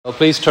Well,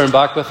 please turn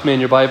back with me in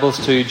your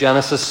Bibles to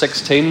Genesis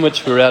 16,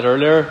 which we read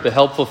earlier. It'd be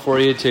helpful for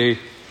you to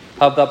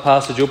have that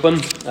passage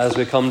open as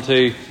we come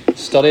to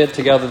study it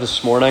together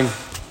this morning.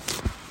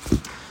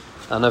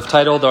 And I've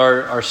titled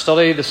our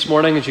study this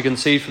morning, as you can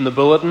see from the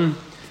bulletin,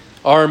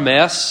 Our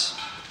Mess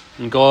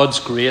and God's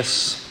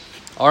Grace.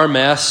 Our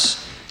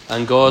Mess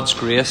and God's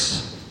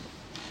Grace.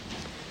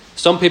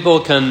 Some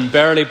people can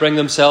barely bring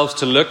themselves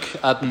to look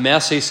at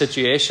messy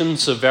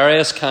situations of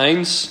various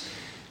kinds.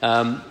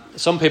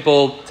 Some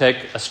people take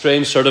a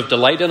strange sort of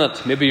delight in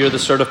it. Maybe you're the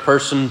sort of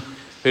person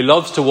who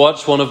loves to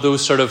watch one of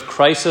those sort of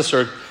crisis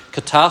or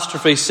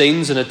catastrophe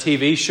scenes in a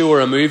TV show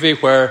or a movie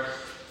where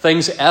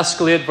things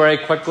escalate very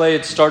quickly.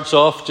 It starts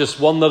off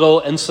just one little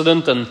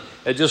incident and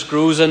it just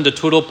grows into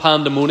total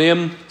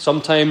pandemonium,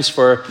 sometimes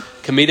for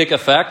comedic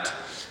effect.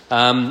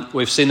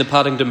 We've seen the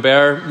Paddington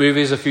Bear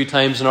movies a few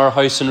times in our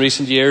house in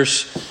recent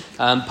years.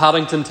 And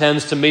Paddington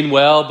tends to mean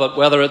well, but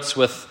whether it's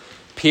with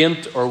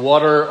paint or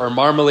water or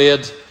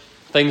marmalade,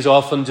 things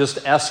often just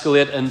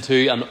escalate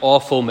into an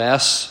awful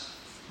mess.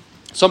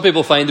 Some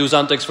people find those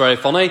antics very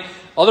funny.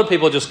 Other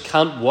people just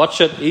can't watch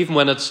it, even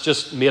when it's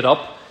just made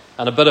up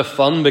and a bit of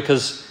fun,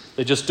 because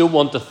they just don't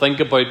want to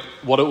think about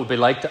what it would be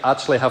like to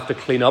actually have to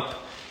clean up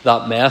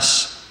that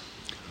mess.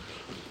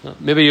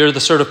 Maybe you're the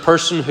sort of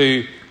person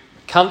who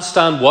can't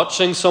stand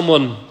watching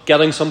someone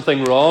getting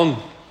something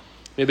wrong.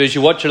 Maybe as you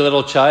watch your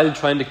little child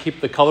trying to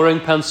keep the colouring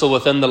pencil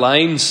within the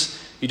lines,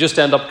 you just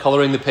end up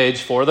colouring the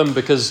page for them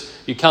because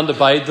you can't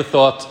abide the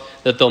thought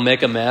that they'll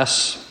make a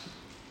mess.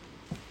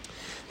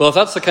 Well, if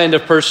that's the kind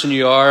of person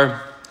you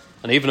are,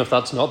 and even if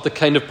that's not the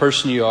kind of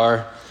person you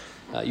are,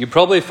 you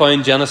probably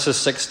find Genesis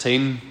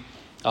 16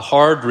 a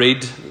hard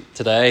read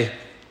today.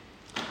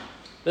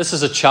 This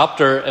is a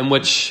chapter in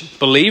which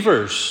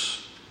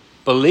believers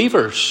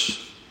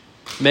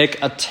make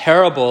a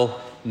terrible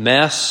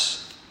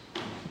mess.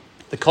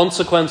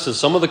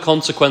 Some of the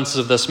consequences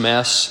of this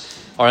mess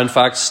are in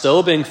fact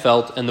still being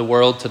felt in the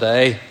world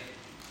today.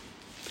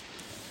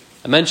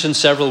 I mentioned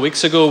several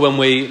weeks ago when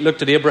we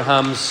looked at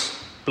Abraham's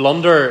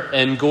blunder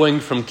in going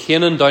from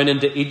Canaan down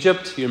into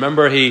Egypt. You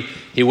remember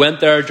he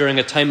went there during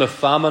a time of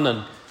famine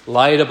and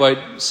lied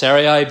about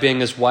Sarai being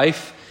his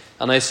wife.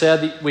 And I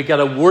said we get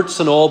a warts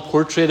and all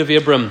portrait of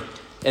Abram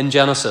in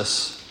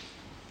Genesis.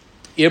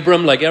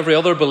 Abram, like every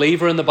other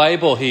believer in the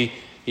Bible, he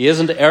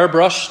isn't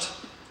airbrushed.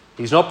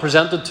 He's not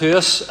presented to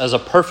us as a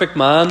perfect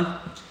man.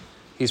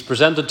 He's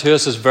presented to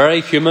us as very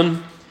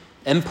human,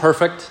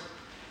 imperfect,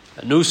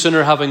 and no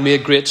sooner having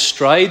made great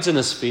strides in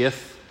his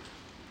faith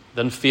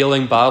than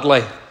failing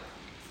badly.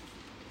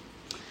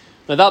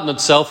 Now that in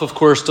itself, of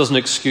course, doesn't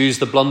excuse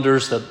the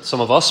blunders that some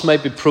of us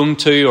might be prone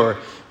to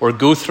or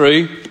go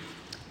through,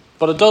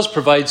 but it does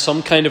provide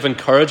some kind of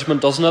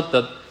encouragement, doesn't it,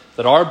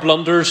 that our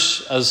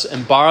blunders, as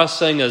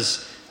embarrassing,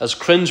 as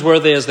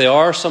cringeworthy as they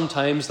are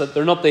sometimes, that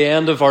they're not the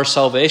end of our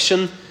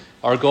salvation.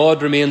 Our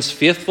God remains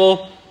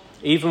faithful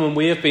even when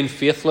we have been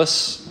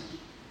faithless.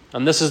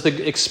 And this is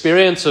the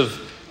experience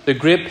of the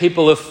great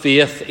people of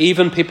faith,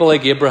 even people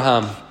like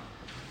Abraham,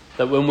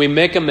 that when we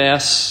make a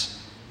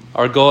mess,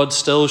 our God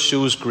still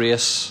shows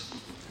grace.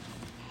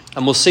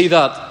 And we'll see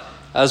that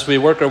as we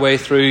work our way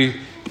through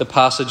the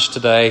passage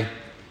today.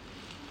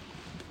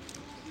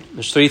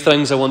 There's three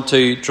things I want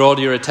to draw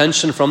to your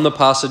attention from the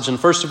passage. And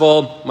first of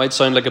all, it might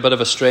sound like a bit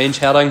of a strange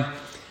heading,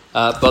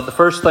 but the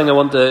first thing I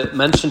want to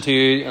mention to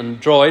you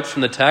and draw out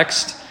from the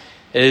text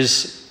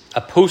is a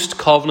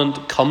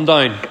post-covenant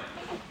come-down.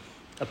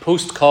 A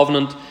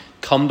post-covenant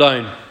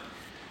come-down.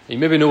 You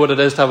maybe know what it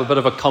is to have a bit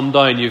of a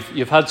come-down.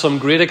 You've had some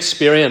great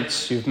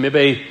experience. You've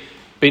maybe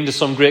been to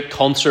some great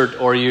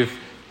concert, or you've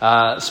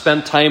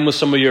spent time with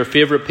some of your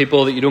favourite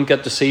people that you don't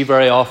get to see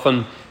very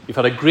often. You've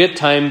had a great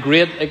time,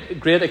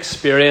 great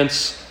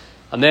experience,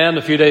 and then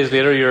a few days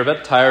later you're a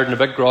bit tired and a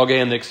bit groggy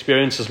and the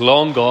experience is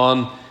long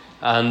gone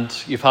and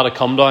you've had a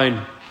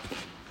come-down.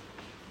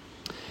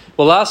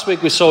 Well, last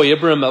week we saw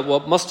Abram at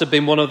what must have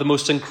been one of the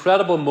most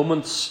incredible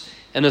moments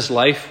in his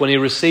life when he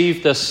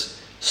received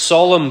this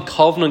solemn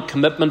covenant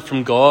commitment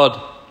from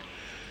God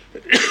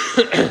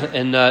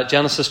in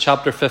Genesis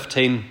chapter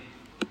 15.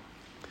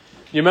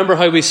 You remember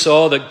how we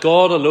saw that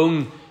God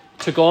alone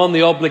took on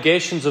the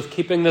obligations of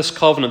keeping this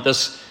covenant.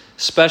 This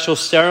special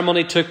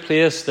ceremony took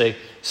place, the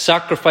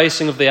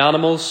sacrificing of the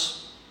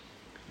animals.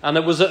 And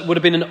it would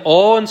have been an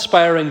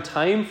awe-inspiring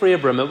time for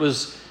Abram. It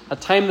was a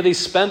time that he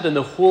spent in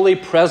the holy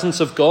presence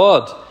of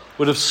God,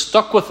 would have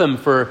stuck with him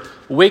for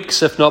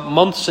weeks, if not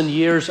months and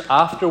years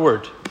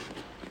afterward.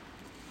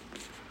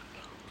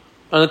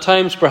 And at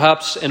times,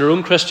 perhaps, in our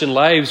own Christian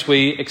lives,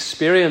 we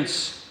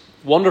experience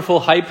wonderful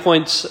high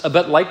points a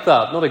bit like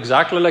that. Not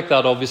exactly like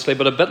that, obviously,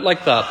 but a bit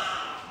like that.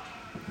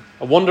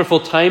 A wonderful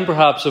time,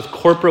 perhaps, of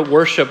corporate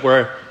worship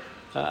where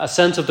a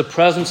sense of the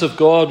presence of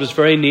God was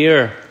very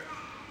near.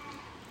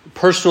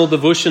 Personal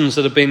devotions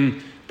that have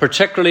been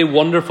particularly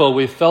wonderful.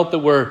 We felt that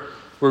we're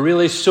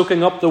really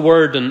soaking up the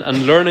Word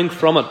and learning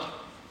from it.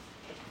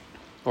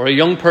 Or a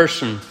young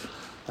person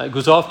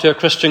goes off to a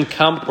Christian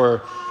camp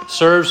or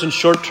serves in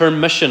short-term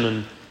mission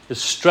and is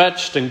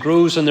stretched and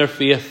grows in their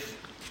faith.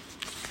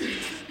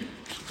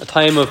 a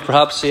time of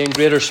perhaps seeing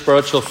greater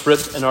spiritual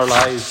fruit in our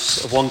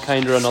lives of one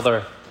kind or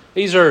another.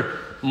 These are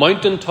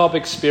mountaintop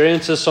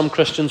experiences, some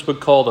Christians would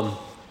call them.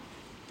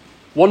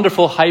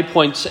 Wonderful high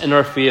points in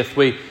our faith.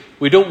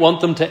 We don't want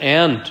them to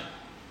end.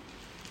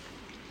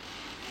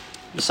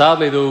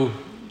 Sadly, though,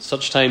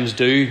 such times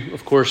do,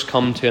 of course,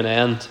 come to an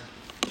end.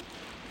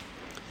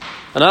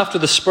 And after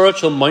the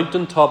spiritual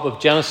mountaintop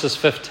of Genesis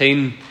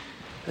 15,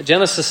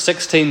 Genesis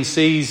 16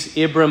 sees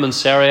Abram and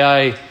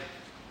Sarai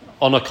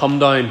on a come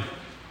down,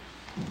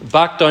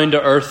 back down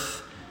to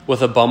earth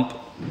with a bump.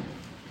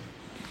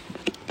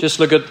 Just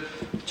look at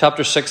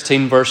chapter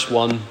 16, verse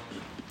 1.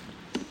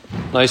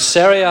 Now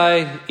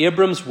Sarai,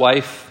 Abram's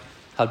wife,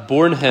 had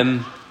borne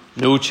him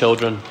no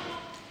children.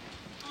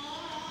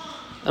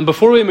 And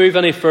before we move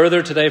any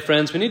further today,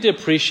 friends, we need to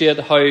appreciate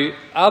how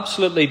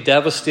absolutely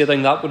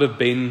devastating that would have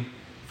been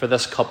for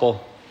this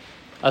couple,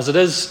 as it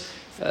is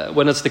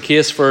when it's the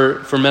case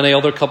for many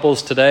other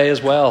couples today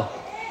as well.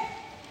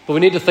 But we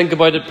need to think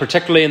about it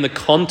particularly in the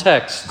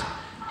context,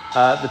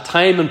 the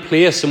time and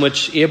place in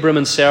which Abram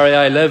and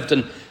Sarai lived,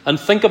 and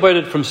think about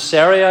it from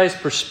Sarai's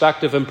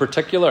perspective in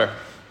particular.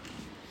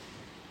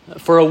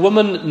 For a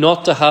woman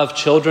not to have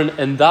children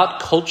in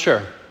that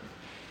culture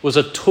was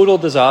a total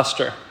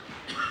disaster.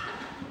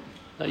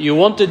 You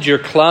wanted your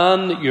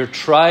clan, your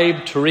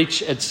tribe, to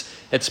reach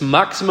its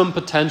maximum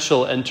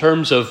potential in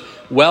terms of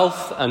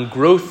wealth and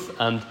growth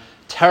and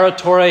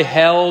territory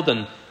held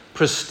and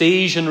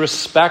prestige and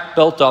respect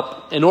built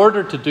up. In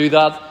order to do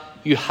that,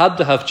 you had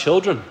to have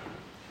children.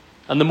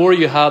 And the more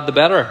you had, the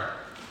better.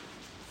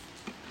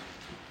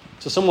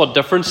 It's a somewhat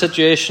different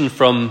situation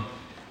from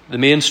the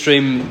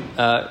mainstream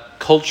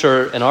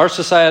culture in our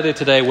society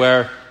today,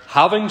 where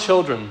having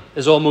children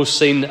is almost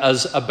seen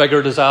as a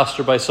bigger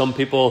disaster by some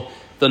people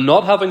than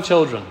not having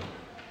children.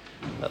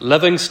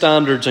 Living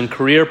standards and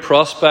career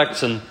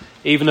prospects, and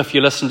even if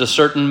you listen to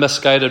certain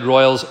misguided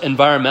royals,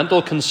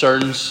 environmental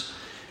concerns,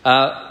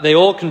 they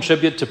all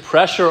contribute to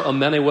pressure on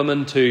many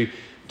women to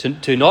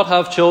not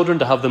have children,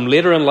 to have them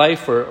later in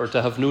life, or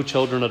to have no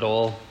children at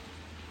all.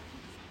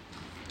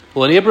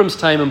 Well, in Abram's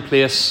time and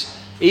place,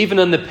 even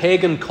in the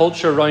pagan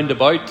culture round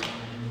about,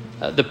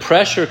 the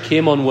pressure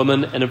came on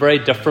women in a very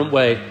different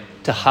way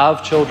to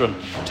have children,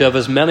 to have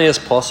as many as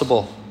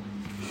possible.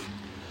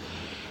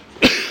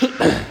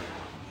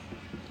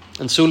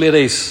 And so,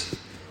 ladies,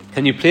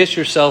 can you place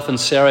yourself in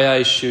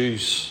Sarai's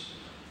shoes?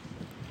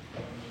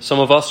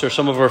 Some of us, or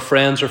some of our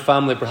friends or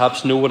family,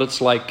 perhaps know what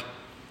it's like.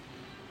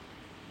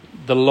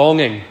 The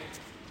longing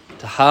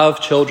to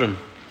have children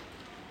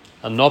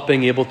and not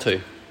being able to.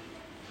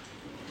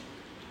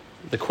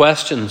 The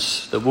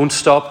questions that won't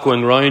stop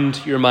going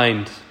round your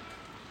mind.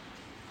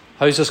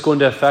 How's this going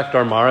to affect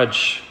our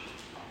marriage?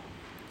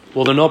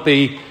 Will there not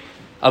be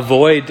a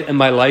void in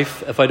my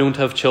life if I don't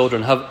have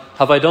children?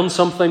 Have I done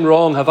something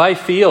wrong? Have I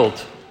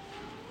failed?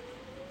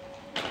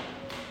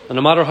 And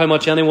no matter how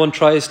much anyone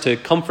tries to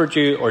comfort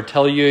you or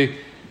tell you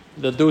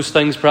that those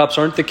things perhaps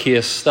aren't the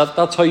case,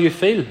 that's how you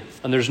feel.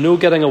 And there's no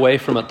getting away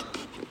from it.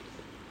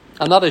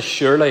 And that is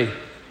surely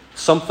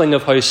something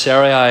of how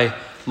Sarai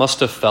must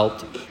have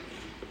felt.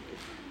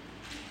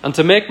 And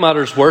to make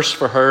matters worse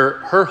for her,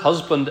 her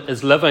husband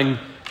is living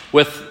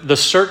with the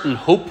certain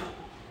hope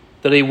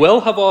that he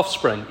will have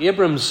offspring.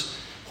 Abram's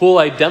whole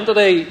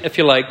identity, if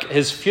you like,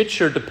 his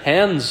future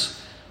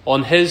depends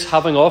on his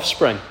having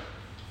offspring.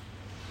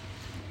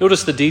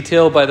 Notice the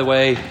detail, by the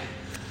way,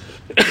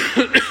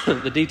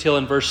 the detail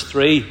in verse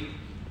 3.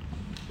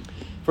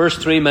 Verse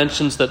 3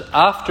 mentions that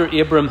after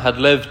Abram had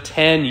lived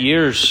 10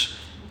 years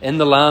in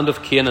the land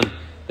of Canaan,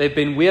 they've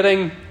been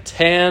waiting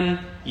 10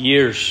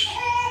 years.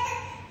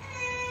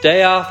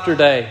 Day after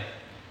day,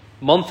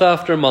 month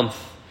after month,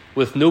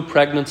 with no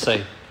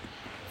pregnancy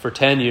for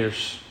 10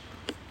 years.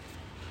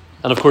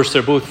 And of course,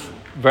 they're both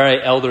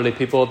very elderly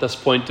people at this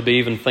point to be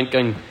even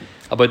thinking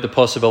about the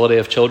possibility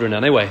of children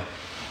anyway.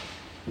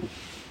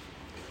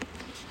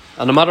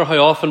 And no matter how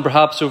often,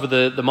 perhaps over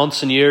the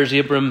months and years,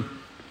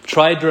 Abram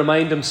tried to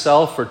remind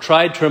himself or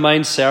tried to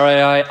remind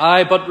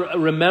Sarai, but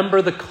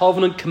remember the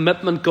covenant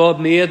commitment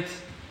God made,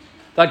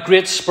 that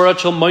great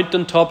spiritual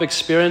mountaintop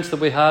experience that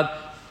we had,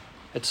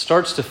 it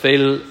starts to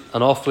feel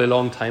an awfully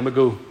long time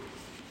ago.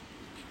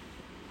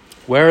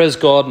 Where is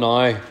God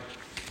now?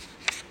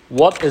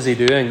 What is he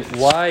doing?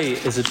 Why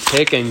is it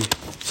taking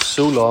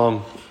so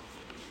long?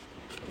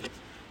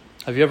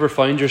 Have you ever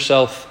found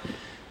yourself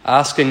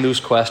asking those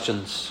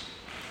questions?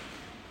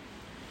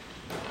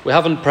 We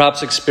haven't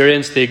perhaps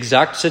experienced the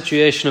exact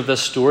situation of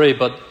this story,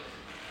 but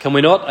can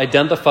we not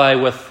identify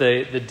with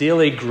the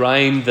daily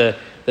grind, the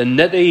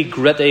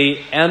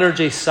nitty-gritty,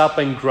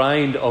 energy-sapping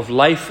grind of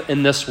life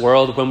in this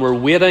world when we're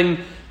waiting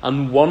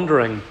and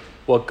wondering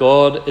what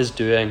God is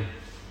doing?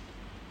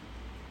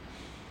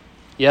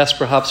 Yes,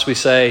 perhaps we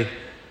say,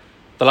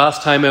 the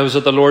last time I was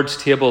at the Lord's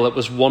table, it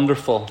was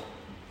wonderful,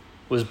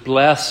 was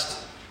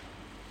blessed,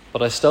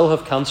 but I still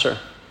have cancer.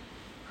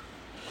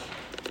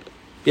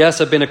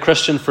 Yes, I've been a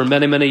Christian for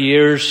many, many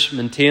years,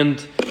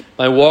 maintained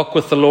my walk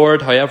with the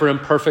Lord, however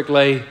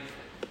imperfectly,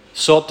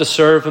 sought to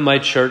serve in my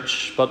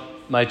church, but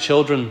my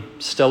children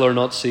still are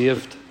not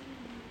saved.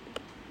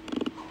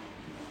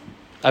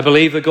 I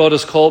believe that God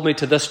has called me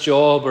to this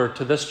job or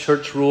to this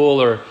church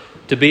role or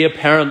to be a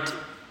parent,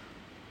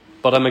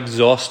 but I'm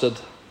exhausted.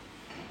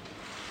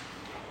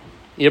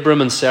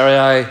 Abram and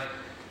Sarai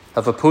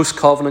have a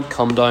post-covenant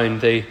come down.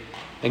 The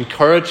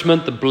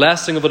encouragement, the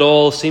blessing of it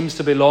all seems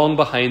to be long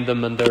behind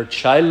them, and their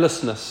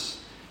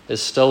childlessness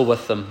is still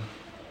with them.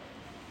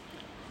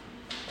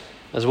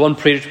 As one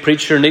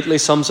preacher neatly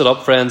sums it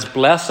up, friends,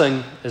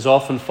 blessing is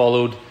often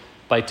followed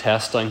by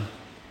testing.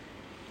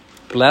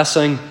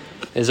 Blessing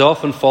is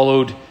often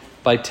followed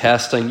by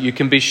testing. You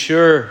can be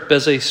sure,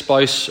 busy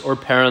spouse or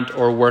parent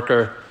or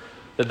worker,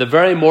 that the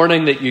very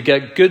morning that you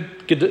get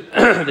good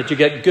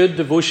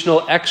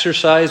devotional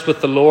exercise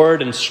with the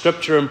Lord in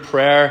Scripture and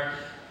prayer,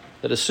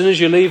 that as soon as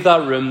you leave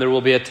that room, there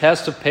will be a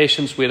test of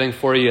patience waiting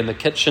for you in the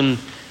kitchen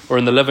or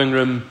in the living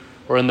room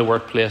or in the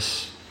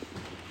workplace.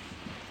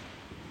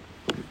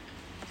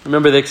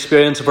 Remember the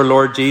experience of our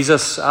Lord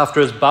Jesus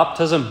after his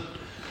baptism.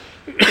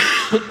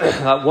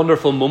 That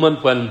wonderful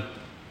moment when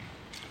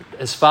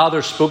his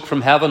Father spoke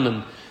from heaven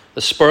and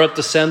the Spirit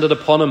descended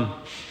upon him.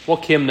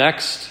 What came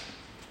next?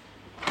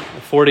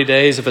 40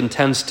 days of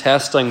intense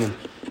testing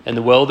in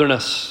the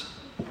wilderness.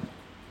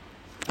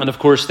 And of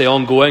course the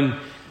ongoing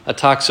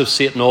attacks of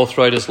Satan all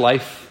throughout his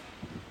life.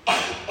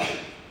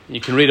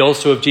 You can read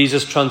also of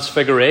Jesus'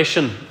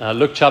 transfiguration.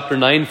 Luke chapter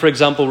 9, for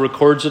example,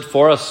 records it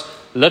for us.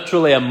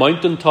 Literally a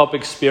mountaintop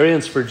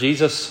experience for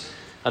Jesus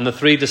and the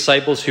 3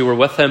 disciples who were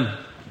with him.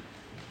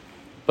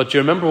 But do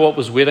you remember what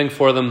was waiting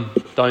for them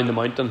down the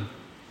mountain?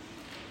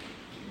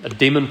 A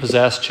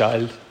demon-possessed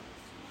child.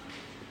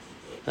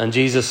 And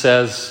Jesus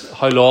says,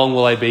 how long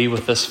will I be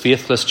with this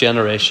faithless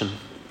generation?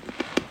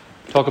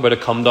 Talk about a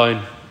come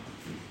down.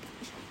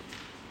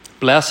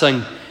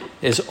 Blessing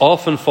is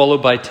often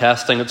followed by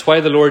testing. It's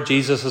why the Lord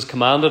Jesus has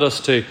commanded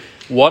us to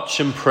watch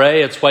and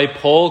pray. It's why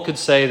Paul could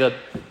say that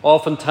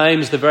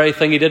oftentimes the very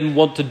thing he didn't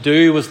want to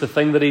do was the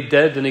thing that he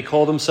did, and he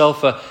called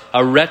himself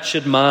a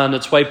wretched man.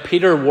 It's why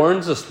Peter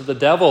warns us that the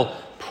devil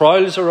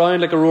prowls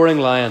around like a roaring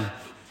lion.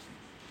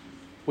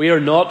 We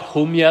are not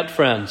home yet,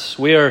 friends.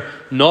 We are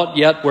not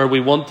yet where we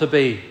want to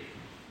be.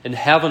 In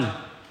heaven,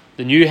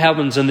 the new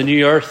heavens and the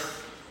new earth.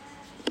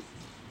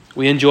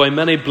 We enjoy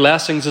many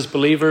blessings as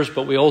believers,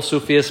 but we also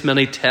face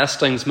many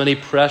testings, many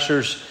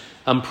pressures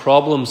and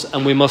problems,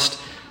 and we must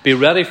be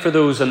ready for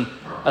those and,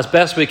 as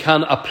best we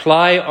can,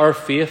 apply our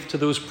faith to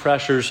those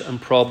pressures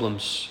and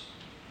problems.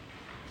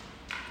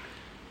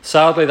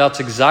 Sadly, that's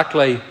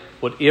exactly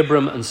what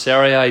Abram and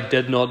Sarai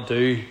did not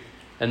do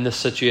in this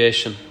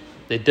situation.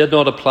 They did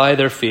not apply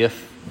their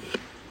faith.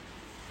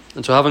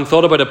 And so, having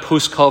thought about a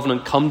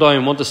post-covenant come down,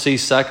 I want to see,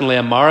 secondly,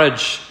 a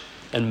marriage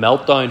in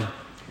meltdown.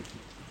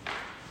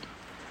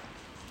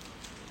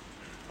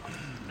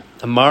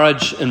 A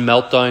marriage in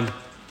meltdown.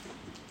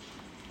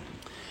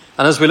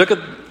 And as we look at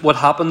what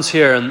happens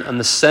here and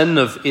the sin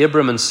of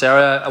Abram and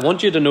Sarai, I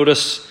want you to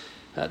notice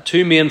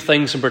 2 main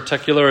things in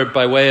particular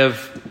by way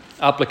of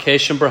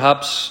application,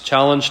 perhaps,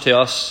 challenge to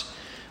us.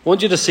 I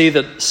want you to see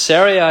that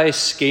Sarai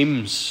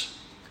schemes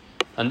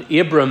and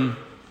Abram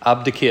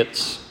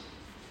abdicates.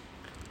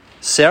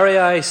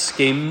 Sarai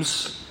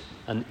schemes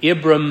and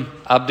Abram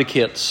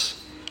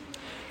abdicates.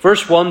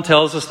 Verse 1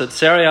 tells us that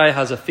Sarai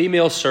has a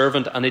female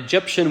servant, an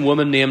Egyptian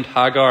woman named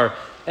Hagar.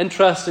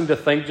 Interesting to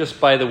think, just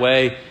by the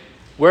way,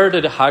 where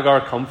did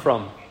Hagar come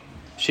from?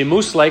 She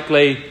most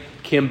likely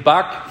came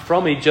back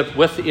from Egypt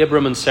with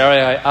Abram and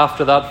Sarai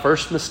after that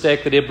first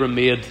mistake that Abram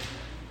made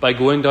by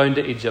going down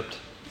to Egypt.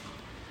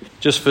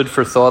 Just food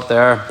for thought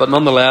there. But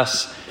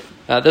nonetheless,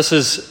 this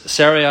is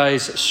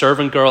Sarai's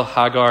servant girl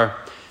Hagar.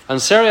 And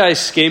Sarai's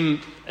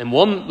scheme in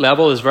one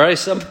level is very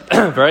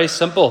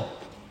simple.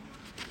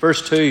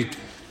 Verse 2,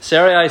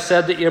 Sarai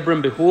said to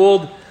Abram,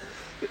 behold,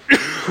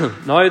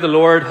 now the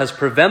Lord has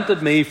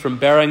prevented me from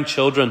bearing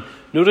children.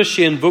 Notice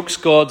she invokes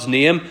God's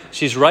name.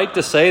 She's right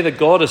to say that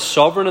God is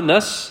sovereign in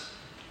this,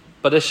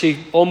 but is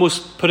she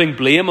almost putting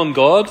blame on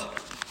God?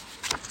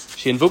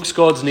 She invokes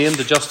God's name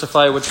to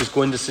justify what she's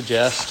going to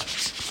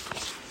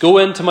suggest. Go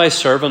in to my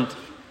servant.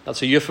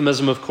 That's a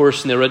euphemism, of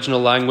course, in the original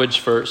language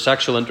for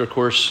sexual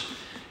intercourse.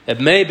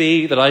 It may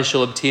be that I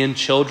shall obtain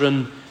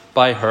children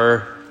by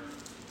her.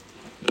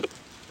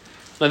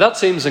 Now that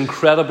seems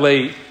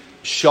incredibly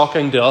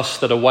shocking to us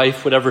that a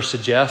wife would ever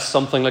suggest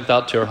something like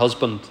that to her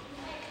husband.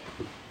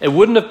 It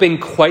wouldn't have been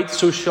quite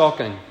so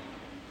shocking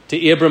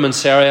to Abram and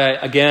Sarai,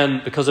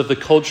 again, because of the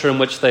culture in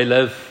which they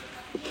live.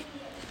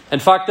 In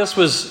fact, this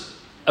was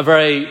a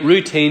very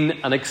routine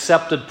and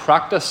accepted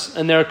practice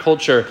in their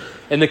culture.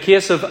 In the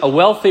case of a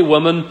wealthy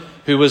woman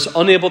who was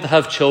unable to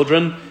have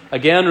children,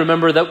 again,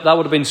 remember that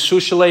would have been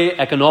socially,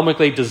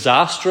 economically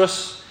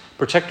disastrous,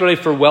 particularly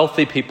for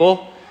wealthy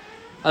people.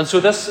 And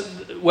so this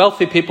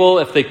wealthy people,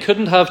 if they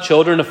couldn't have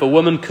children, if a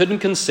woman couldn't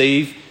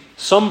conceive,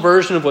 some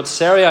version of what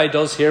Sarai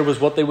does here was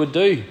what they would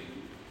do.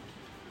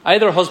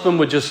 Either husband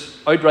would just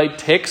outright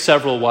take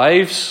several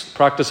wives,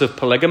 practice of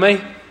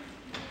polygamy,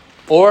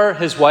 or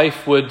his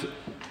wife would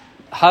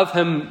have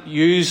him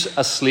use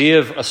a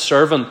slave, a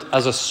servant,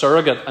 as a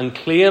surrogate and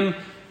claim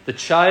the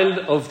child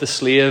of the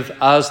slave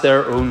as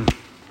their own.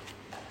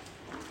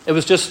 It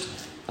was just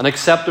An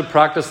accepted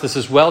practice. This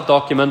is well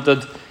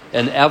documented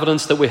in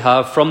evidence that we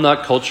have from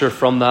that culture,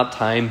 from that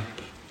time.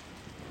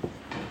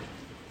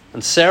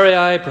 And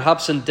Sarai,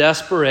 perhaps in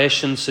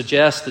desperation,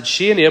 suggests that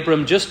she and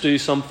Abram just do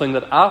something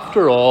that,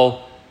 after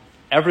all,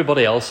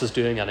 everybody else is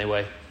doing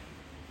anyway.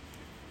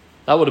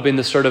 That would have been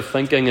the sort of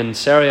thinking in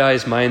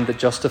Sarai's mind that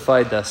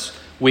justified this.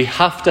 We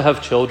have to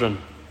have children.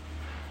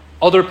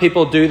 Other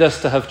people do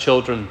this to have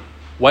children.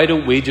 Why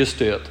don't we just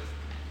do it?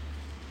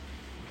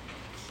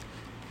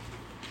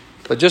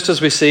 But just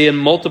as we see in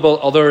multiple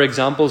other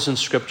examples in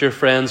Scripture,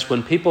 friends,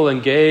 when people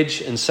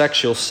engage in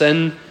sexual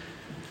sin,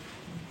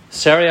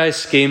 Sarai's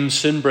scheme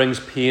soon brings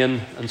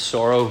pain and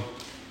sorrow.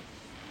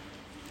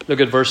 Look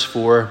at verse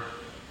 4.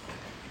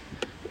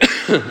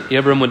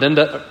 Abram went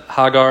into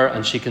Hagar,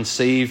 and she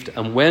conceived.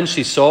 And when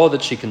she saw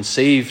that she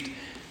conceived,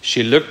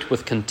 she looked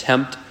with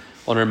contempt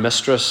on her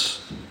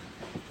mistress.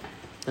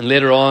 And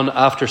later on,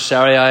 after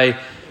Sarai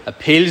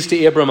appeals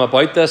to Abram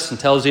about this and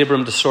tells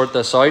Abram to sort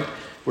this out,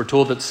 we're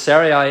told that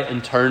Sarai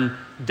in turn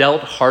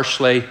dealt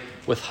harshly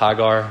with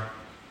Hagar.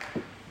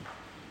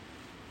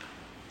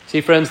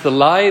 See, friends, the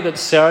lie that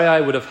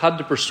Sarai would have had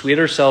to persuade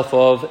herself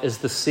of is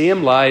the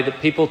same lie that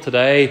people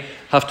today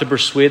have to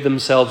persuade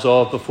themselves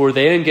of before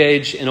they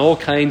engage in all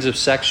kinds of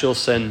sexual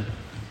sin.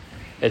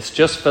 It's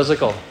just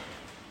physical.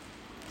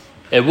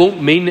 It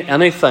won't mean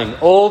anything.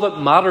 All that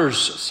matters,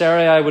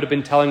 Sarai would have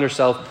been telling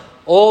herself,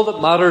 all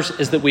that matters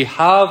is that we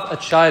have a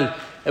child.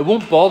 It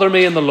won't bother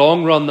me in the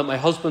long run that my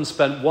husband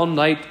spent one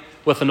night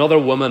with another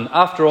woman.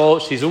 After all,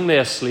 she's only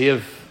a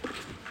slave.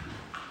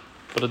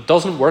 But it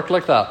doesn't work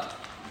like that.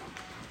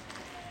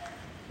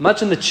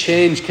 Imagine the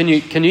change. Can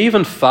you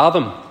even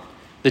fathom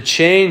the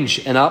change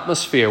in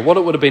atmosphere? What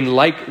it would have been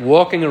like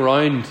walking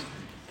around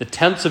the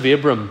tents of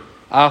Abram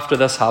after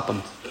this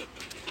happened.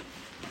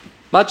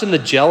 Imagine the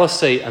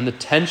jealousy and the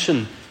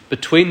tension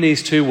between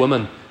these two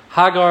women.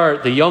 Hagar,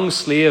 the young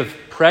slave,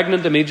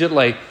 pregnant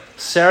immediately.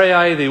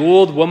 Sarai, the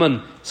old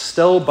woman,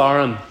 still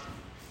barren.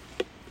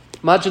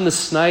 Imagine the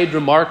snide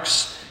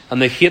remarks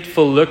and the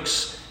hateful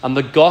looks and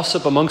the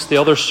gossip amongst the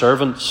other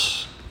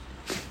servants.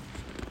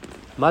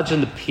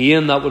 Imagine the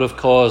pain that would have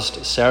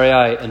caused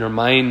Sarai in her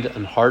mind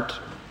and heart.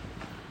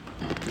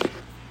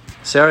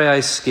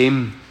 Sarai's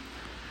scheme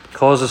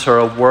causes her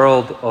a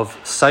world of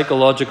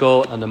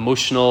psychological and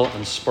emotional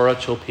and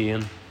spiritual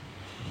pain.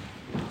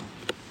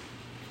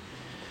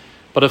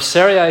 But if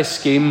Sarai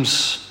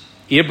schemes,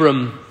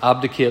 Abram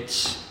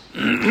abdicates.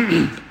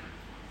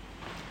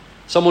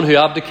 Someone who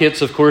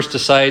abdicates, of course,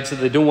 decides that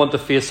they don't want to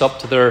face up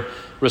to their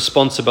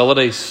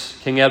responsibilities.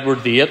 King Edward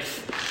VIII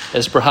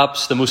is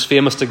perhaps the most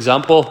famous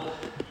example.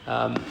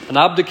 An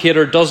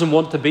abdicator doesn't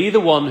want to be the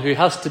one who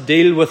has to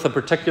deal with a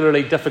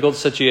particularly difficult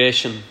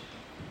situation.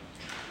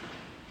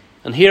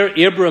 And here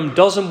Abram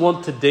doesn't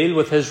want to deal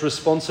with his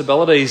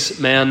responsibilities,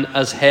 men,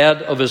 as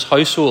head of his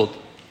household.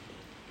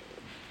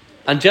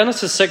 And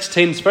Genesis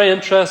 16 is very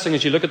interesting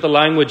as you look at the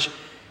language.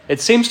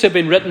 It seems to have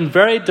been written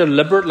very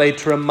deliberately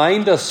to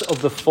remind us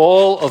of the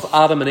fall of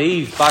Adam and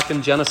Eve back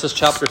in Genesis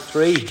chapter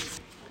 3.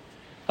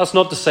 That's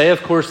not to say,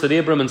 of course, that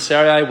Abram and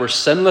Sarai were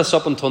sinless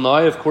up until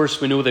now. Of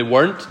course, we know they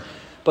weren't.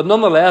 But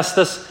nonetheless,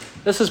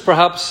 this is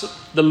perhaps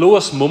the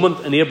lowest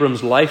moment in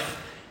Abram's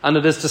life, and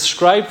it is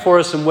described for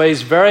us in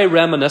ways very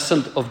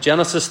reminiscent of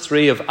Genesis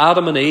 3 of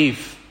Adam and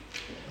Eve.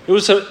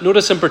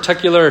 Notice in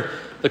particular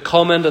the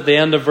comment at the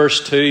end of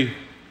verse 2.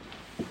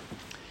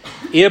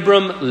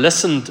 Abram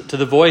listened to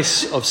the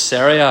voice of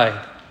Sarai.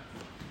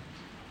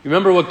 You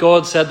remember what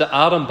God said to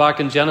Adam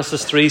back in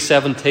Genesis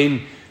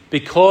 3:17?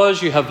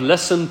 Because you have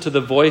listened to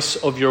the voice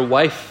of your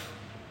wife.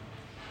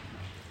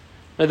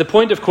 Now, the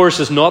point, of course,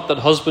 is not that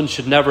husbands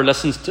should never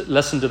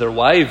listen to their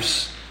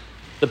wives.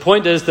 The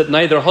point is that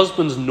neither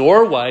husbands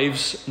nor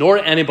wives, nor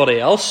anybody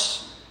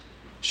else,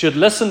 should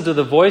listen to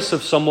the voice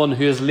of someone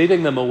who is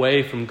leading them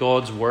away from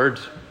God's word.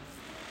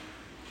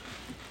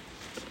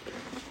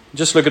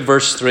 Just look at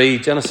verse 3,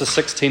 Genesis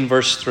 16,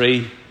 verse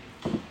 3.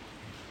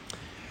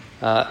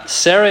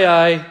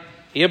 Sarai,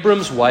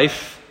 Abram's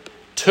wife,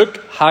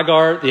 took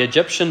Hagar, the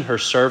Egyptian, her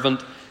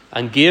servant,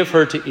 and gave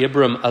her to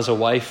Abram as a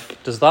wife.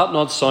 Does that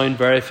not sound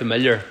very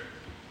familiar?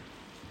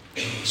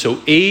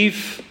 So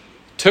Eve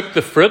took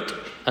the fruit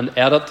and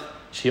ate it.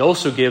 She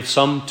also gave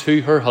some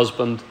to her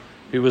husband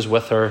who was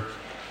with her,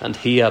 and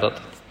he ate it.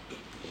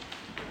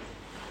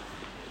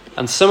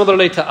 And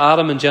similarly to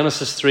Adam in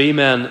Genesis 3,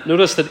 men,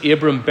 notice that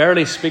Abram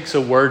barely speaks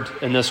a word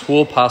in this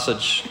whole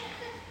passage.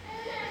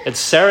 It's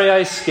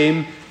Sarai's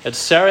scheme. It's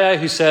Sarai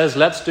who says,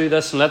 let's do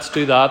this and let's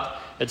do that.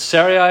 It's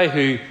Sarai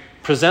who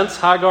presents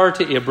Hagar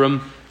to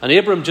Abram, and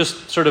Abram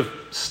just sort of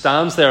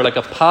stands there like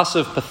a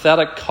passive,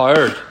 pathetic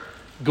coward,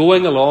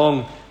 going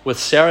along with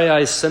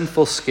Sarai's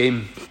sinful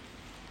scheme.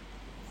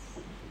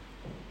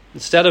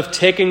 Instead of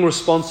taking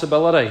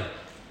responsibility,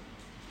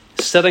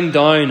 sitting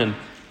down and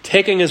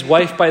taking his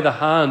wife by the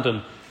hand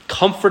and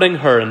comforting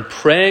her and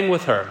praying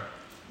with her,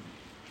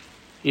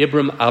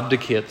 Abram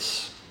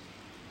abdicates.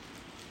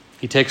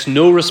 He takes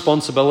no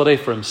responsibility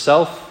for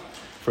himself,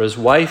 for his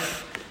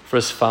wife, for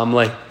his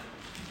family.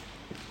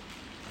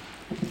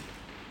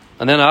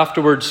 And then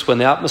afterwards, when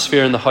the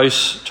atmosphere in the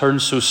house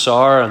turns so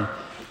sour and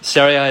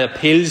Sarai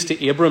appeals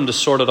to Abram to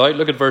sort it out,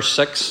 look at verse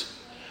 6.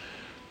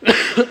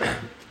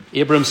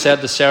 Abram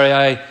said to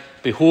Sarai,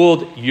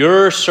 "Behold,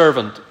 your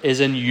servant is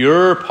in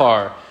your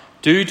power.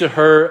 Do to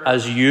her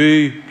as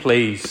you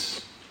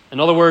please." In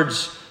other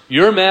words,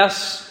 your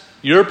mess,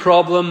 your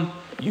problem,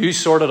 you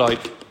sort it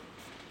out.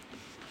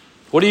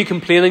 What are you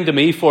complaining to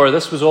me for?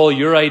 This was all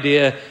your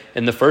idea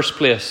in the first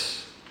place.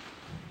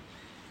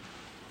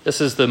 This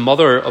is the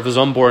mother of his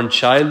unborn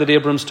child that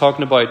Abram's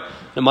talking about.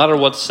 No matter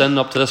what sin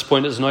up to this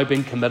point has now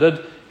been committed,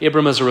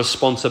 Abram has a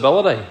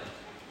responsibility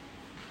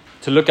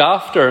to look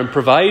after and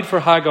provide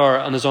for Hagar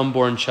and his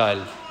unborn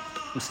child.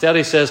 Instead,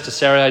 he says to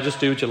Sarai, "Just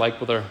do what you like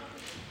with her."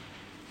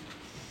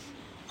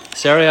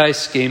 Sarai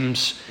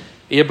schemes,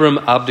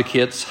 Abram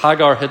abdicates,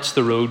 Hagar hits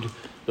the road.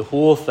 The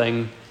whole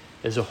thing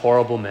is a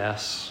horrible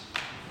mess.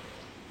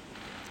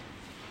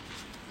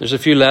 There's a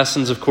few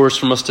lessons, of course,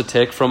 from us to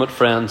take from it,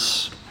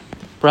 friends.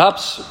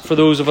 Perhaps for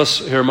those of us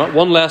who are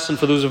one lesson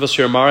for those of us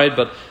who are married,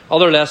 but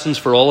other lessons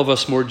for all of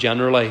us more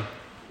generally.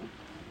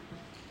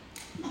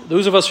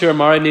 Those of us who are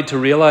married need to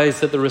realize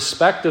that the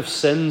respective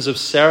sins of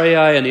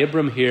Sarai and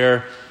Abram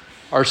here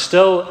are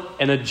still,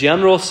 in a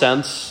general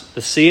sense,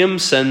 the same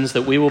sins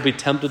that we will be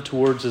tempted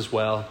towards as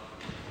well.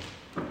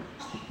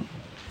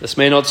 This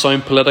may not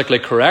sound politically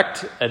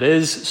correct. It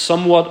is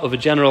somewhat of a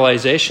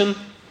generalization.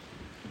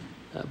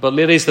 But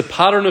ladies, the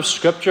pattern of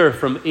Scripture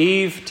from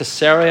Eve to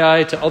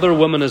Sarai to other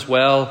women as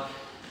well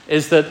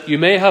is that you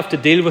may have to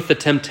deal with the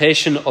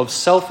temptation of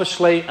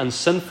selfishly and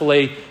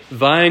sinfully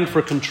vying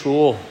for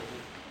control.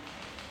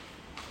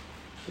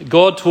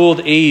 God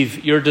told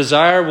Eve, "Your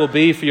desire will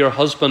be for your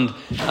husband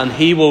and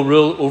he will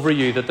rule over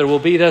you." That there will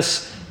be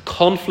this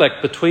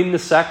conflict between the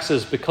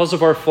sexes because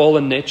of our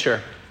fallen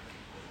nature.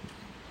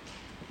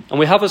 And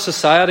we have a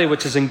society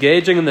which is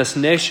engaging in this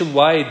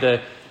nationwide.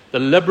 The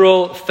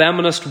liberal,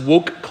 feminist,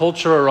 woke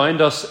culture around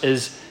us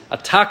is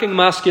attacking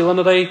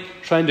masculinity,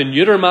 trying to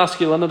neuter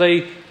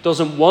masculinity,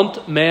 doesn't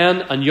want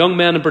men, and young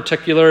men in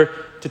particular,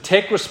 to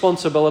take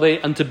responsibility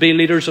and to be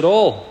leaders at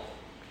all.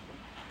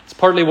 It's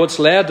partly what's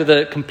led to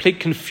the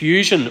complete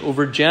confusion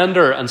over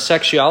gender and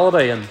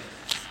sexuality and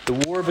the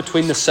war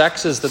between the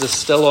sexes that is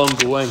still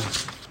ongoing.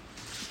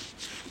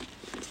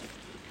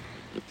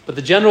 But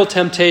the general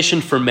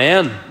temptation for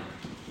men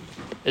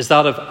is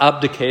that of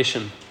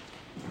abdication.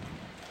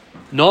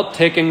 Not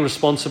taking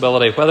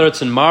responsibility, whether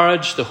it's in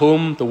marriage, the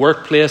home, the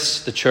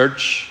workplace, the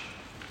church.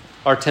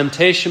 Our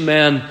temptation,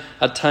 men,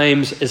 at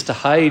times is to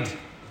hide,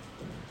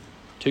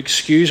 to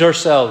excuse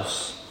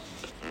ourselves,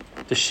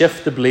 to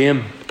shift the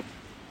blame.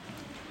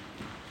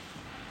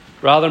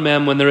 Rather,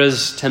 men, when there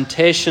is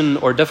temptation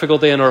or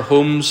difficulty in our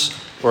homes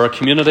or our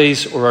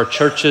communities or our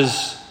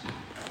churches,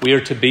 we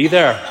are to be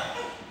there,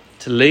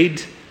 to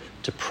lead,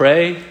 to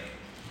pray,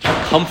 to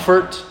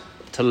comfort,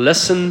 to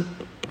listen,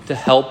 to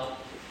help.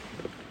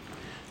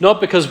 Not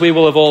because we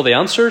will have all the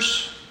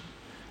answers,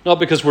 not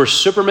because we're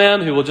supermen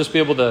who will just be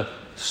able to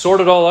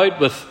sort it all out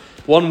with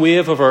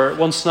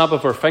one snap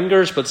of our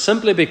fingers, but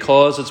simply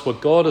because it's what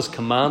God has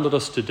commanded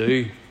us to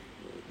do.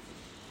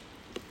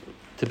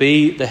 To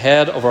be the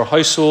head of our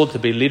household, to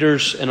be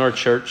leaders in our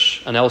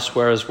church and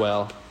elsewhere as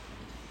well.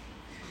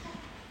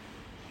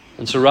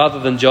 And so rather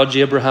than judge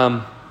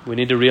Abraham, we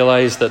need to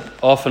realize that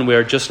often we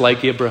are just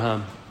like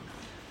Abraham.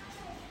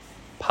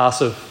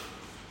 Passive,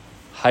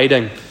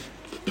 hiding,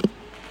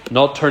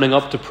 not turning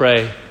up to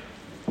pray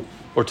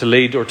or to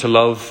lead or to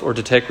love or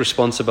to take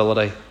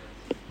responsibility.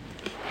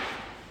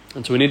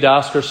 And so we need to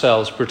ask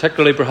ourselves,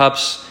 particularly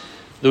perhaps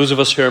those of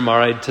us who are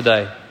married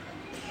today,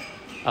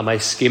 am I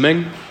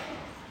scheming?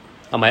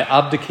 Am I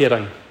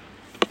abdicating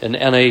in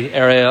any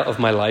area of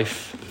my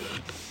life?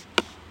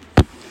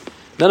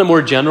 Then a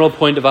more general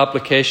point of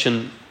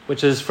application,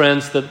 which is,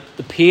 friends, that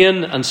the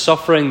pain and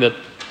suffering that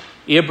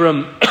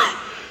Abram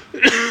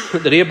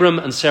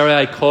and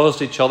Sarai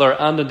caused each other,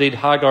 and indeed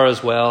Hagar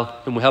as well,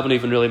 whom we haven't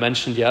even really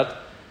mentioned yet,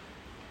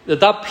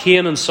 that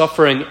pain and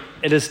suffering,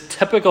 it is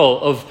typical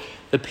of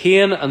the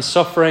pain and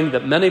suffering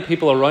that many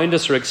people around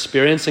us are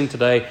experiencing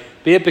today,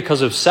 be it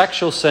because of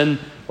sexual sin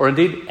or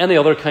indeed any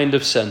other kind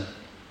of sin.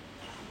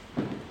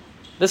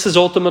 This is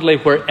ultimately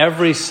where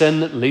every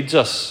sin leads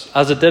us,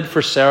 as it did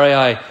for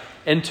Sarai,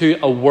 into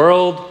a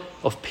world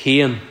of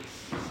pain.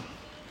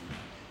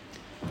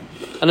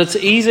 And it's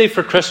easy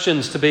for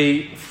Christians to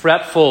be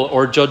fretful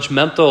or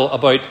judgmental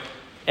about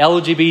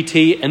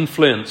LGBT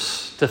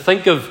influence, to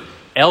think of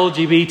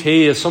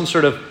LGBT as some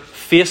sort of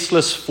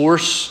faceless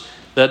force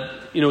that,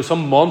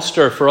 some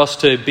monster for us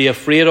to be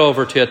afraid of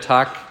or to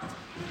attack.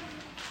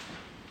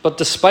 But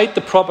despite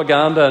the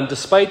propaganda and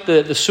despite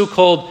the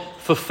so-called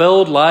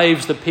fulfilled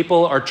lives that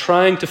people are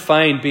trying to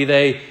find, be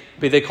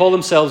they call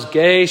themselves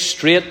gay,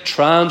 straight,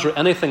 trans, or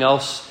anything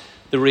else,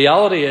 the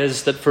reality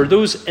is that for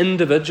those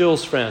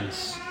individuals,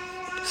 friends,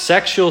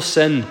 sexual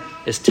sin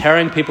is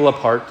tearing people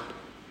apart.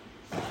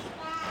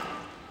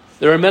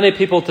 There are many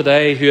people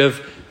today who have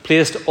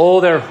placed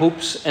all their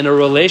hopes in a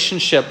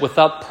relationship with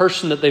that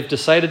person that they've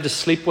decided to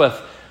sleep with,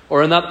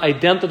 or in that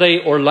identity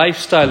or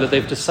lifestyle that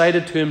they've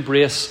decided to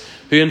embrace,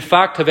 who in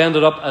fact have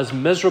ended up as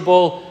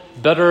miserable,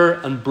 bitter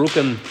and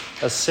broken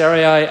as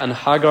Sarai and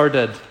Hagar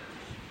did.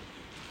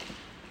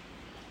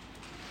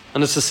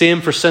 And it's the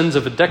same for sins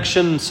of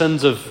addiction,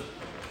 sins of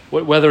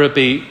whether it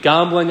be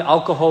gambling,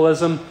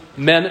 alcoholism,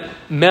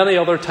 many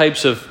other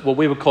types of what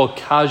we would call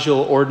casual,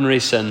 ordinary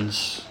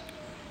sins.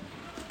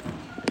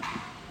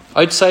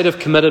 Outside of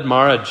committed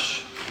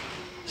marriage,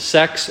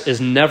 sex is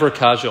never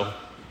casual.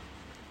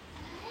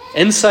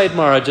 Inside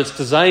marriage, it's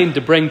designed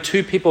to bring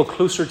two people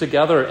closer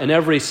together in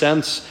every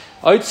sense.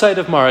 Outside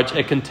of marriage,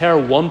 it can tear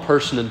one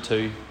person in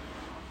two.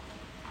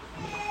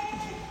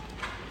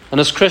 And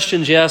as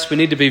Christians, yes, we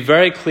need to be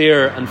very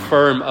clear and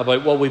firm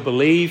about what we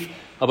believe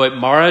about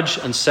marriage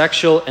and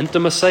sexual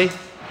intimacy.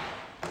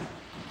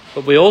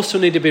 But we also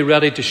need to be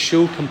ready to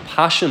show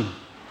compassion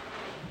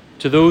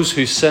to those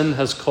whose sin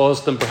has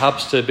caused them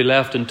perhaps to be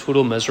left in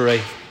total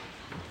misery.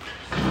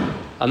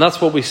 And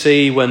that's what we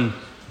see when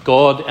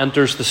God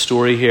enters the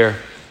story here.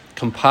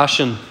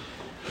 Compassion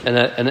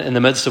in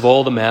the midst of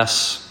all the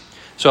mess.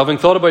 So having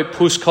thought about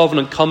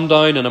post-covenant come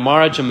down and a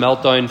marriage and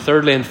meltdown,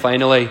 thirdly and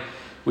finally,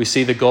 we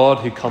see the God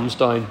who comes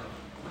down.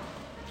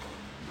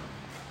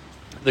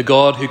 The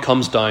God who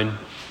comes down.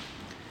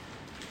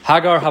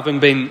 Hagar, having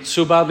been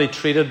so badly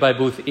treated by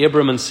both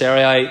Abram and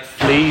Sarai,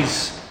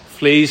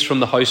 flees from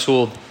the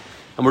household.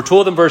 And we're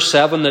told in verse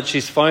 7 that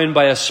she's found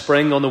by a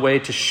spring on the way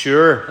to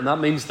Shur. And that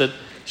means that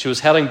she was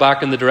heading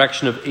back in the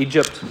direction of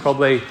Egypt,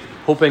 probably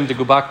hoping to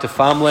go back to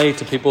family,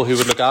 to people who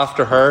would look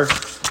after her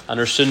and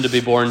her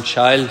soon-to-be-born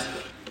child.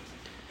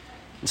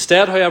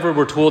 Instead, however,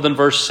 we're told in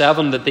verse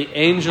 7 that the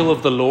angel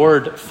of the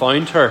Lord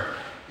found her.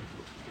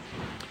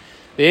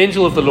 The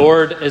angel of the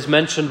Lord is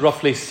mentioned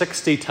roughly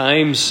 60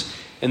 times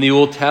in the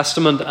Old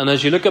Testament. And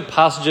as you look at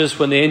passages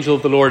when the angel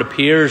of the Lord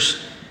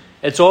appears,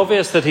 it's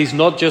obvious that he's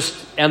not just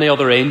any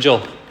other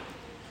angel.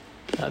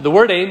 The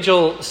word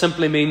angel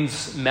simply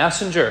means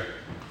messenger.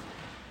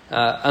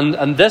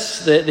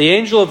 The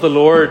angel of the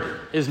Lord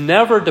is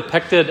never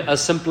depicted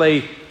as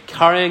simply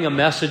carrying a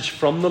message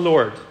from the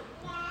Lord.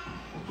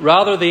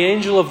 Rather, the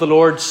angel of the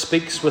Lord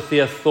speaks with the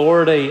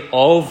authority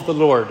of the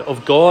Lord,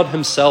 of God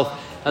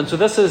himself. And so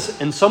this is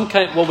in some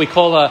kind what we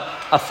call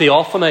a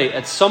theophany.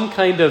 It's some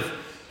kind of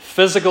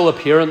physical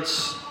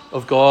appearance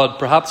of God,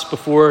 perhaps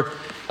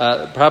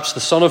the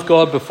Son of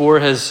God before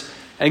his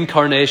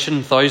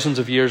incarnation thousands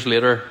of years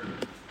later.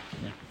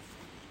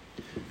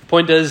 The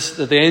point is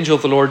that the angel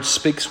of the Lord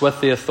speaks with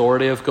the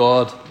authority of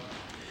God.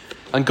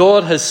 And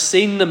God has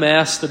seen the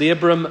mess that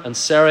Abram and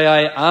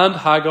Sarai and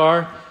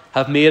Hagar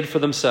have made for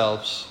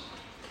themselves.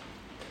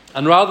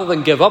 And rather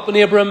than give up on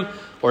Abram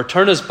or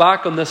turn his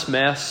back on this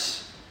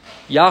mess,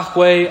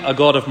 Yahweh, a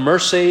God of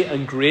mercy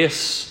and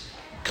grace,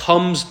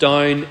 comes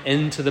down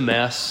into the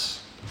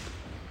mess.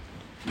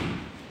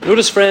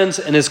 Notice, friends,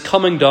 in his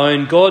coming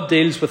down, God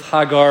deals with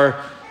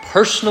Hagar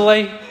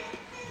personally,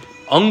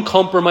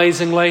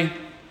 uncompromisingly,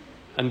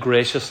 and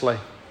graciously.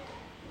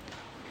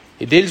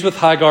 He deals with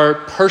Hagar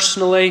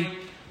personally,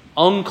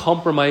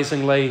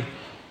 uncompromisingly,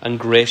 and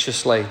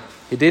graciously.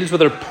 He deals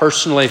with her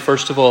personally,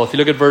 first of all. If you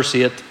look at verse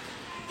 8,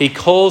 he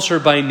calls her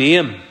by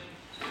name.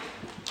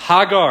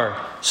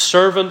 Hagar,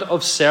 servant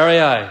of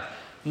Sarai.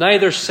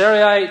 Neither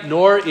Sarai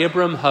nor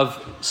Abram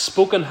have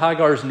spoken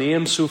Hagar's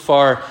name so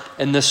far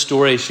in this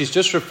story. She's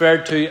just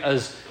referred to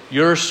as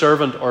your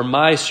servant or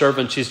my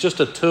servant. She's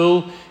just a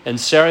tool in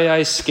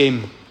Sarai's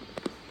scheme.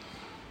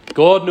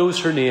 God knows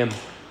her name.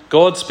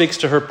 God speaks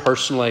to her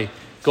personally.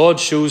 God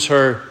shows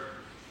her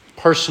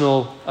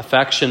personal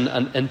affection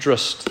and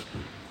interest.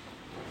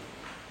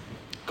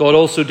 God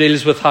also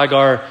deals with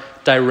Hagar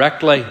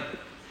directly.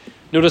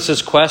 Notice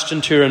his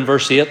question to her in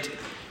verse 8.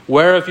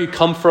 Where have you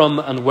come from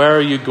and where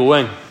are you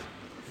going?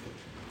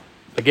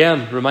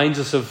 Again, reminds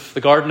us of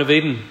the Garden of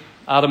Eden.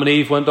 Adam and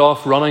Eve went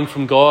off running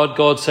from God.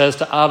 God says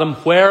to Adam,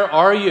 where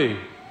are you?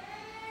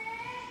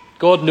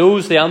 God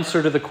knows the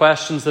answer to the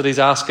questions that he's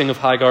asking of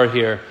Hagar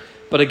here.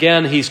 But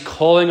again, he's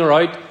calling her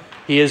out.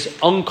 He is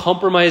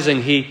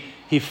uncompromising.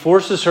 He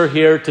forces her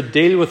here to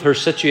deal with her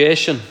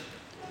situation.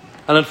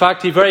 And in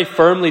fact, he very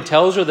firmly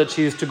tells her that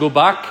she is to go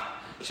back.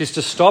 She's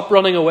to stop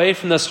running away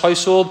from this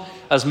household,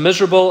 as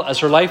miserable as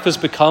her life has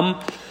become.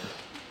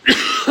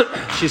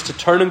 She's to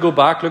turn and go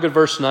back. Look at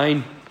verse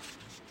 9.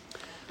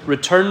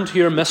 Return to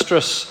your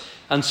mistress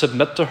and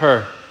submit to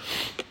her.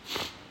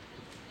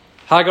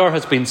 Hagar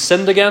has been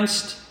sinned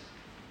against,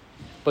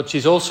 but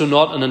she's also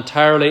not an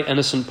entirely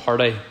innocent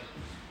party.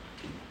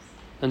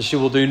 And she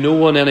will do no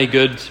one any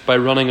good by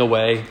running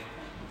away.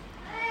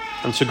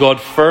 And so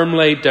God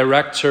firmly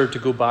directs her to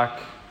go back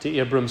to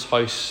Abram's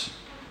house,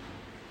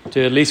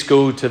 to at least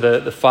go to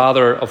the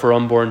father of her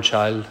unborn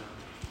child.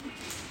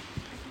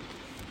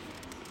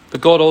 But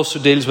God also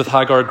deals with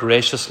Hagar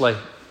graciously.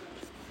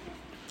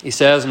 He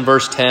says in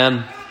verse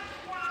 10,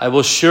 I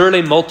will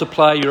surely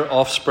multiply your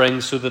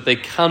offspring so that they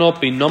cannot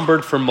be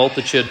numbered for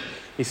multitude.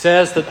 He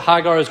says that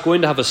Hagar is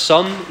going to have a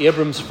son,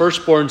 Abram's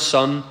firstborn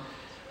son,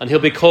 and he'll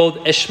be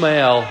called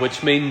Ishmael,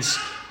 which means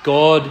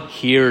God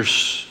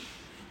hears.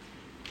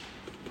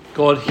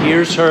 God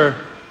hears her,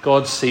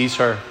 God sees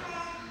her.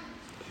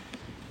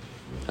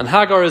 And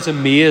Hagar is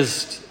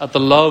amazed at the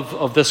love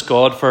of this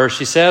God for her.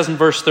 She says in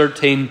verse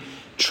 13,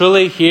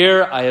 "Truly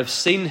here I have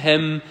seen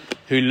him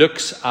who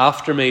looks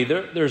after me."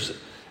 There's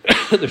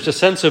a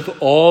sense of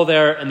awe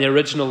there in the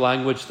original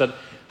language that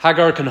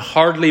Hagar can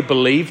hardly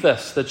believe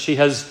this, that she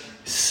has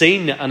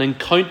seen and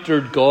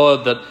encountered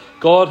God, that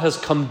God has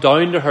come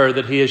down to her,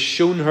 that he has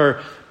shown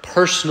her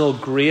personal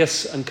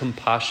grace and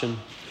compassion.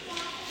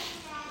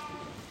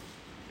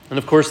 And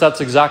of course,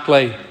 that's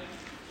exactly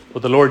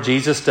what the Lord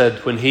Jesus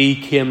did when he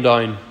came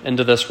down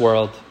into this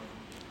world.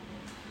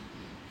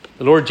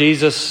 The Lord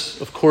Jesus,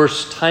 of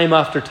course, time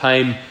after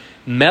time,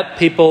 met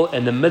people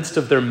in the midst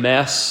of their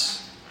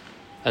mess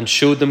and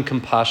showed them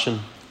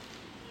compassion.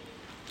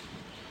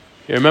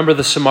 You remember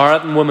the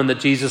Samaritan woman that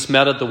Jesus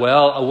met at the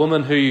well, a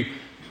woman who, you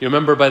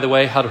remember, by the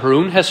way, had her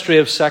own history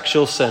of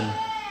sexual sin.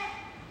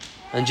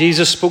 And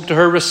Jesus spoke to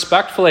her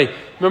respectfully.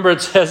 Remember,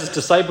 it says his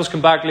disciples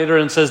come back later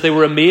and says they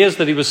were amazed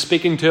that he was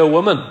speaking to a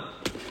woman.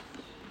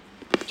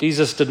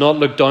 Jesus did not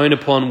look down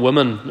upon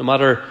women, no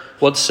matter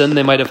what sin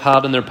they might have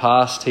had in their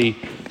past. He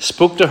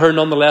spoke to her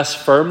nonetheless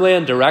firmly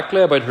and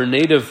directly about her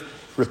need of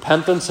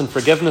repentance and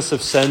forgiveness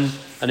of sin.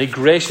 And he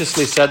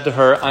graciously said to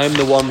her, "I am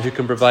the one who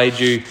can provide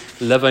you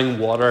living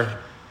water."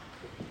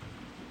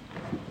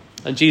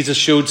 And Jesus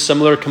showed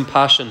similar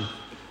compassion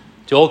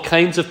to all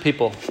kinds of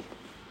people.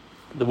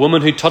 The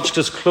woman who touched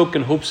his cloak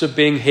in hopes of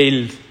being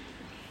healed.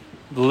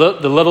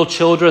 The little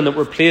children that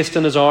were placed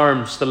in his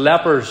arms. The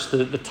lepers,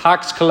 the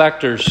tax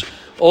collectors.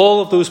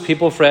 All of those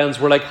people, friends,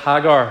 were like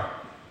Hagar.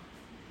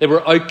 They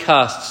were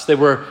outcasts.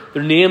 Their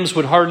names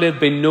would hardly have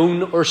been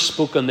known or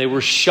spoken. They were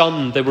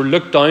shunned. They were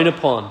looked down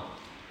upon.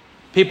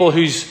 People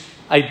whose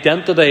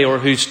identity or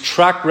whose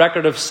track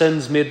record of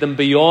sins made them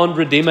beyond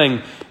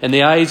redeeming in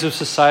the eyes of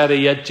society.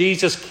 Yet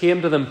Jesus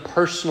came to them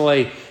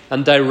personally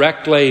and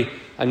directly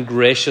and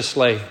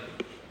graciously.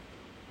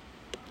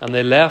 And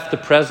they left the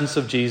presence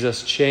of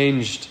Jesus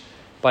changed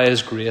by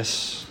his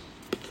grace.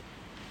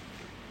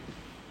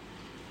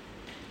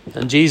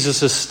 And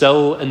Jesus is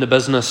still in the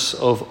business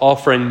of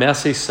offering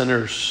messy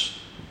sinners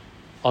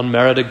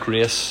unmerited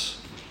grace.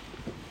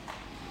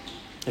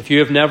 If you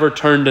have never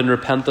turned in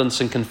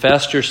repentance and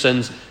confessed your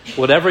sins,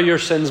 whatever your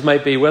sins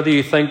might be, whether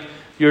you think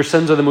your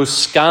sins are the most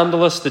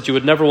scandalous that you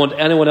would never want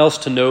anyone else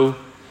to know,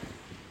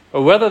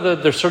 or whether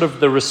they're sort of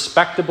the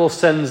respectable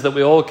sins that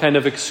we all kind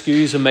of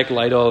excuse and make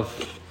light of,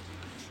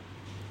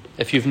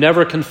 if you've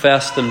never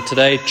confessed them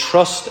today,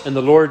 trust in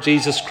the Lord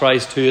Jesus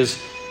Christ, who has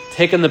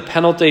taken the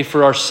penalty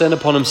for our sin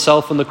upon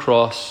himself on the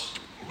cross.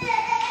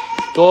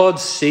 God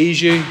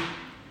sees you.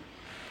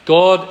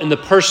 God, in the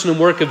person and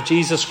work of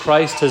Jesus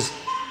Christ, has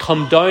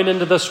come down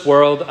into this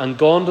world and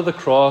gone to the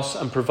cross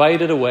and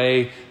provided a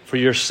way for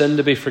your sin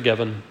to be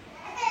forgiven.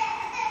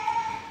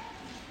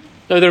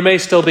 Now, there may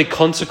still be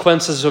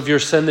consequences of your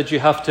sin that you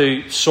have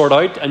to sort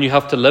out and you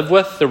have to live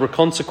with. There were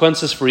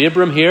consequences for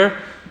Abram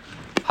here.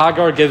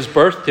 Hagar gives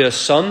birth to a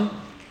son.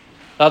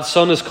 That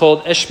son is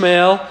called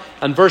Ishmael.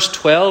 And verse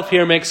 12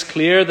 here makes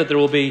clear that there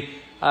will be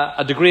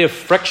a degree of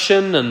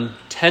friction and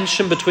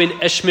tension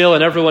between Ishmael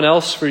and everyone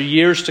else for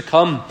years to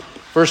come.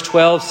 Verse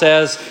 12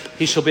 says,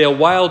 "He shall be a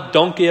wild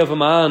donkey of a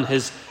man,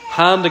 his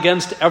hand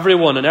against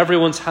everyone, and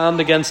everyone's hand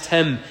against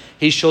him.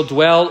 He shall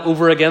dwell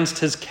over against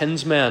his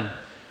kinsmen."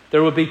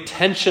 There will be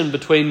tension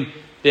between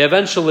the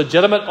eventual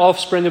legitimate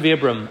offspring of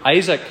Abram,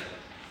 Isaac,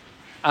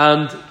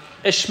 and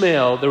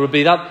Ishmael. There will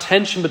be that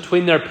tension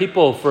between their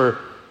people for,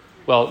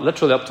 well,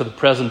 literally up to the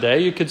present day,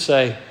 you could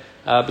say,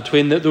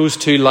 between those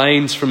two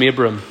lines from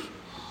Abram.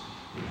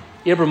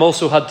 Abram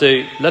also had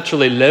to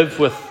literally live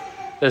with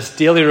this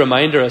daily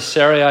reminder, as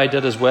Sarai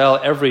did as well,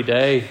 every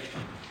day,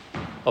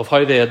 of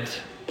how they had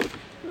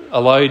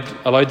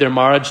allowed their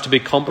marriage to be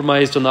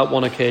compromised on that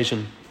one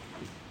occasion.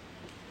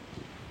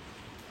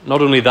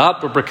 Not only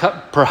that,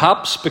 but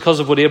perhaps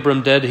because of what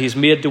Abram did, he's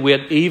made to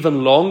wait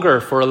even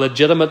longer for a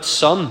legitimate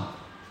son.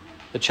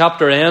 The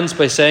chapter ends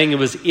by saying he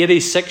was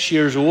 86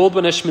 years old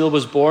when Ishmael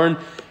was born.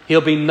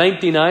 He'll be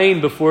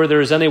 99 before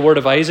there is any word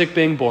of Isaac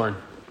being born.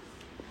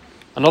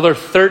 Another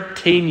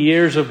 13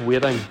 years of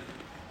waiting.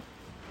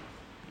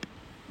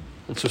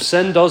 And so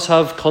sin does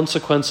have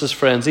consequences,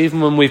 friends.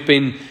 Even when we've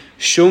been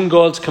shown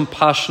God's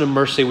compassion and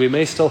mercy, we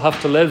may still have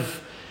to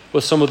live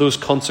with some of those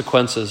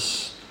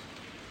consequences.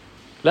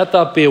 Let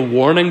that be a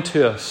warning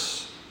to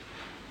us.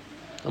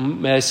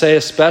 And may I say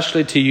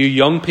especially to you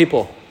young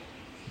people,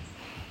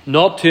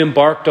 not to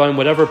embark down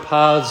whatever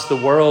paths the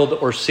world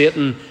or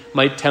Satan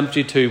might tempt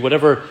you to,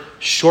 whatever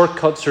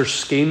shortcuts or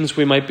schemes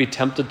we might be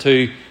tempted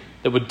to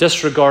that would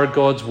disregard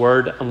God's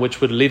word and which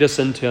would lead us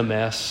into a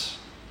mess.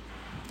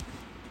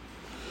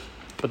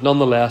 But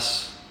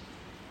nonetheless,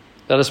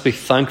 let us be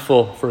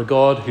thankful for a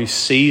God who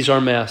sees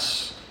our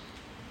mess,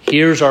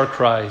 hears our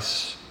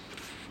cries,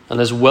 and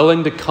is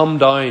willing to come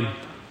down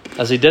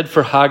as he did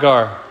for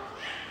Hagar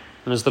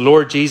and as the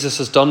Lord Jesus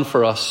has done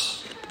for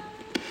us,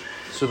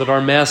 so that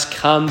our mess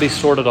can be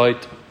sorted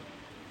out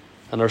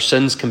and our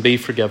sins can be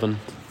forgiven.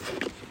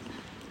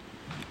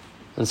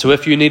 And so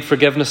if you need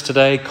forgiveness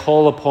today,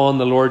 call upon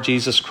the Lord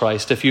Jesus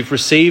Christ. If you've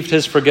received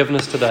his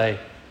forgiveness today,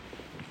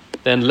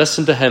 then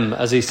listen to him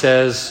as he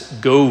says,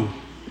 go.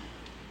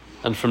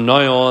 And from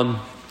now on,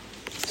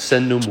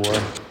 sin no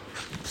more.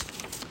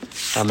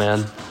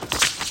 Amen.